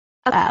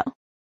Uh-oh.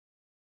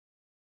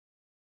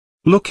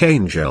 Look,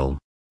 Angel.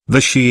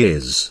 There she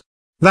is.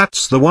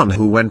 That's the one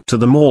who went to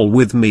the mall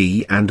with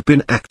me and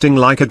been acting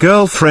like a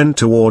girlfriend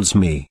towards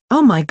me.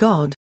 Oh my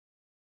God.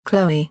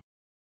 Chloe.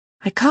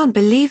 I can't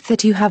believe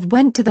that you have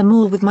went to the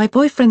mall with my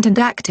boyfriend and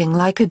acting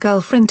like a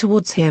girlfriend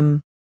towards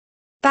him.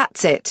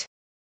 That's it.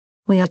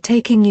 We are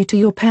taking you to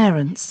your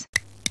parents.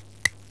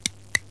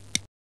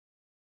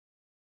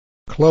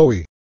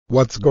 Chloe,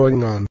 what's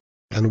going on?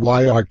 And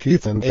why are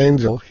Keith and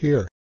Angel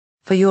here?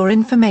 For your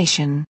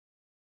information,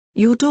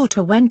 your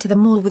daughter went to the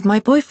mall with my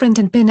boyfriend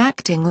and been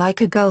acting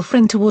like a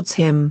girlfriend towards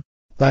him.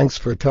 Thanks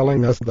for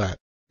telling us that.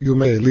 You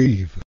may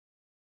leave.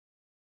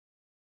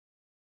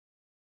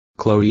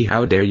 Chloe,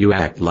 how dare you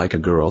act like a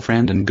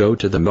girlfriend and go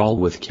to the mall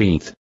with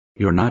Keith?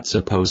 You're not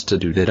supposed to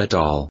do that at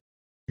all.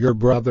 Your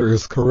brother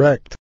is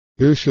correct.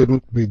 You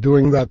shouldn't be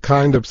doing that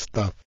kind of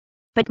stuff.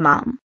 But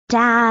Mom,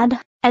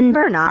 Dad, and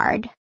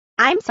Bernard,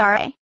 I'm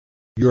sorry.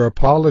 Your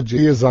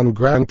apology is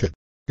ungranted.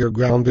 You're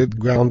grounded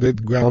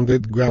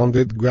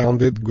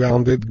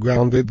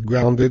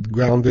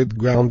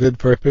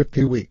for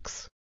 50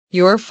 weeks.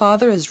 Your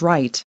father is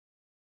right.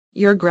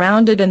 You're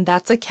grounded, and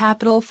that's a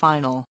capital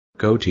final.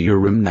 Go to your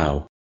room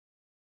now.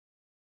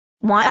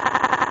 What?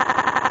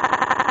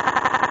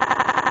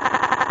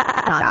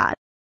 God.